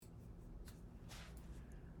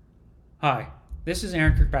Hi, this is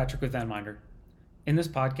Aaron Kirkpatrick with Venminder. In this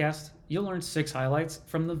podcast, you'll learn 6 highlights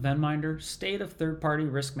from the Venminder State of Third-Party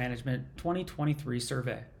Risk Management 2023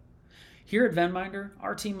 survey. Here at Venminder,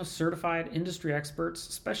 our team of certified industry experts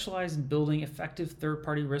specialize in building effective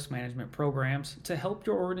third-party risk management programs to help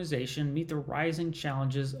your organization meet the rising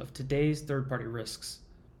challenges of today's third-party risks.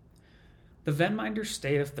 The Venminder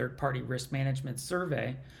State of Third-Party Risk Management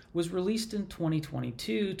survey was released in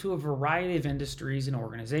 2022 to a variety of industries and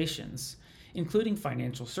organizations, including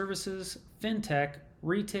financial services, fintech,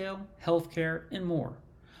 retail, healthcare, and more.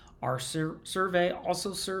 Our survey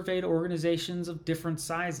also surveyed organizations of different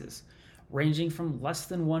sizes, ranging from less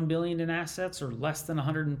than $1 billion in assets or less than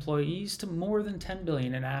 100 employees to more than $10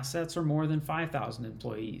 billion in assets or more than 5,000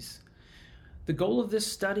 employees. The goal of this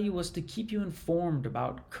study was to keep you informed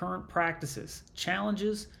about current practices,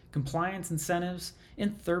 challenges, compliance incentives,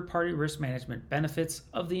 and third-party risk management benefits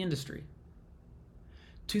of the industry.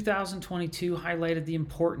 2022 highlighted the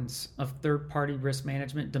importance of third-party risk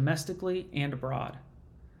management domestically and abroad.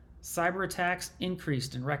 Cyber attacks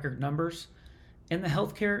increased in record numbers, and the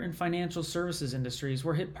healthcare and financial services industries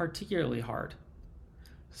were hit particularly hard.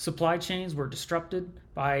 Supply chains were disrupted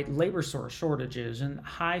by labor source shortages and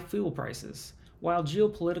high fuel prices, while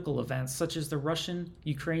geopolitical events such as the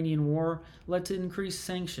Russian-Ukrainian war led to increased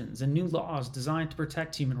sanctions and new laws designed to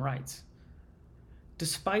protect human rights.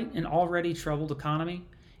 Despite an already troubled economy,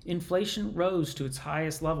 inflation rose to its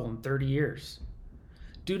highest level in 30 years.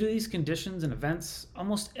 Due to these conditions and events,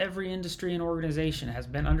 almost every industry and organization has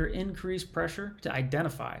been under increased pressure to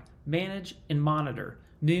identify, manage, and monitor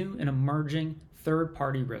new and emerging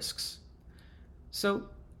third-party risks. So,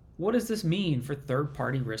 what does this mean for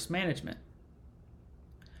third-party risk management?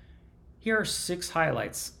 Here are 6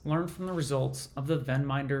 highlights learned from the results of the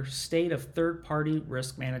Venminder State of Third-Party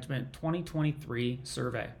Risk Management 2023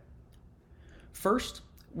 survey. First,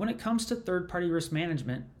 when it comes to third-party risk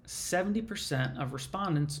management, 70% of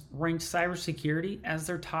respondents ranked cybersecurity as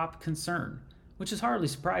their top concern, which is hardly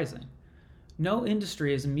surprising. No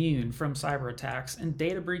industry is immune from cyber attacks and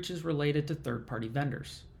data breaches related to third-party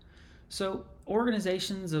vendors. So,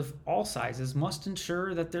 organizations of all sizes must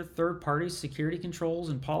ensure that their third-party security controls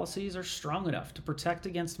and policies are strong enough to protect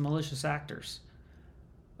against malicious actors.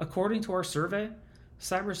 According to our survey,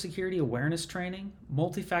 cybersecurity awareness training,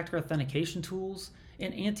 multi-factor authentication tools,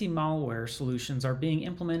 and anti-malware solutions are being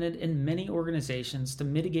implemented in many organizations to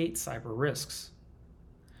mitigate cyber risks.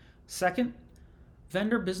 Second,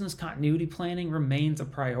 vendor business continuity planning remains a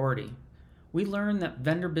priority. We learned that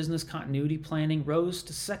vendor business continuity planning rose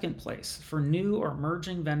to second place for new or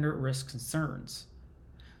emerging vendor risk concerns.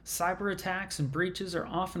 Cyber attacks and breaches are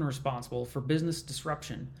often responsible for business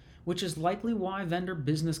disruption, which is likely why vendor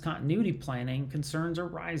business continuity planning concerns are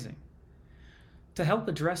rising. To help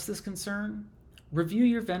address this concern, review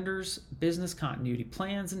your vendor's business continuity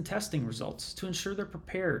plans and testing results to ensure they're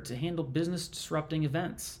prepared to handle business disrupting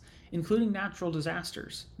events, including natural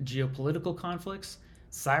disasters, geopolitical conflicts,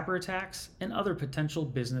 cyber attacks, and other potential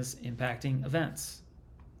business impacting events.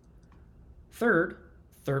 Third,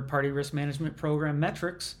 third-party risk management program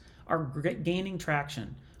metrics are gaining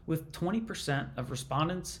traction, with 20% of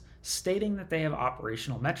respondents stating that they have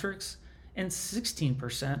operational metrics and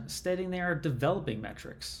 16% stating they are developing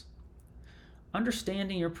metrics.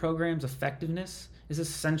 Understanding your program's effectiveness is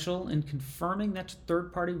essential in confirming that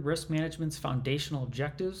third-party risk management's foundational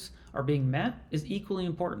objectives are being met is equally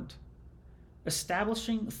important.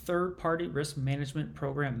 Establishing third-party risk management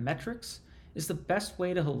program metrics is the best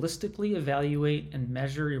way to holistically evaluate and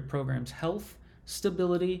measure your program's health,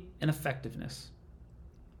 stability, and effectiveness.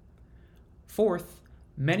 Fourth,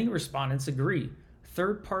 many respondents agree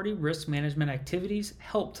third-party risk management activities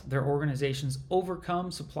helped their organizations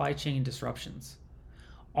overcome supply chain disruptions.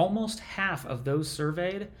 Almost half of those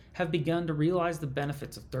surveyed have begun to realize the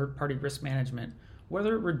benefits of third-party risk management,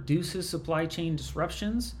 whether it reduces supply chain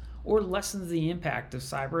disruptions or lessens the impact of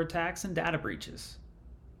cyber attacks and data breaches.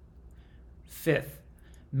 Fifth,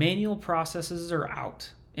 manual processes are out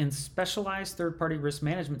and specialized third-party risk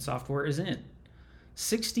management software is in.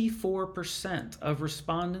 64% of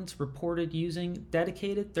respondents reported using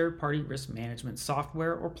dedicated third-party risk management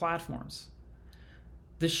software or platforms.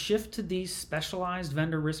 The shift to these specialized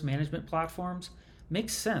vendor risk management platforms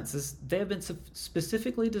makes sense as they have been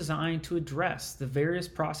specifically designed to address the various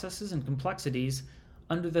processes and complexities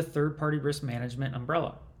under the third-party risk management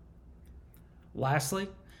umbrella. Lastly,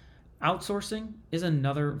 outsourcing is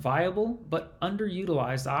another viable but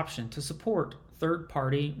underutilized option to support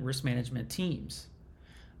third-party risk management teams.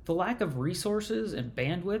 The lack of resources and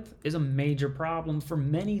bandwidth is a major problem for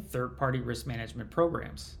many third-party risk management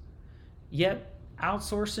programs. Yet,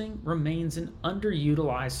 outsourcing remains an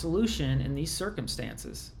underutilized solution in these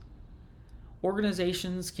circumstances.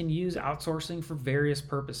 Organizations can use outsourcing for various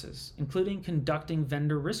purposes, including conducting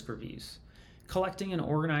vendor risk reviews, collecting and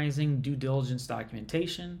organizing due diligence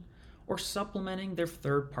documentation, or supplementing their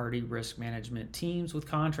third-party risk management teams with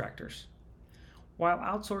contractors. While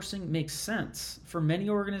outsourcing makes sense for many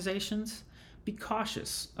organizations, be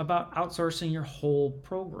cautious about outsourcing your whole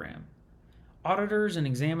program. Auditors and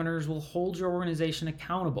examiners will hold your organization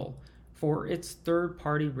accountable for its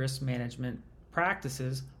third-party risk management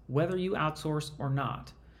practices, whether you outsource or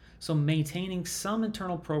not. So maintaining some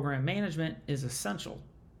internal program management is essential.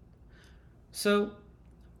 So,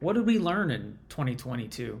 what did we learn in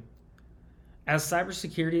 2022? As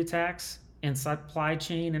cybersecurity attacks and supply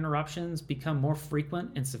chain interruptions become more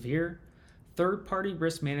frequent and severe, third-party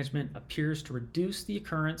risk management appears to reduce the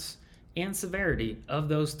occurrence and severity of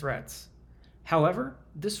those threats. However,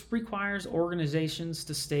 this requires organizations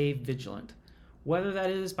to stay vigilant, whether that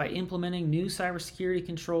is by implementing new cybersecurity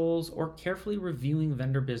controls or carefully reviewing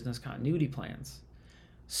vendor business continuity plans.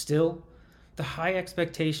 Still, the high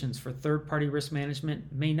expectations for third-party risk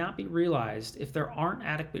management may not be realized if there aren't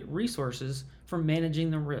adequate resources for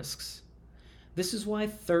managing the risks. This is why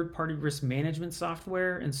third-party risk management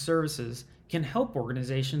software and services can help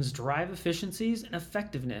organizations drive efficiencies and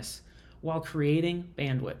effectiveness while creating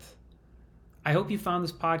bandwidth. I hope you found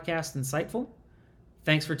this podcast insightful.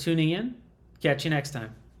 Thanks for tuning in. Catch you next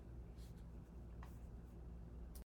time.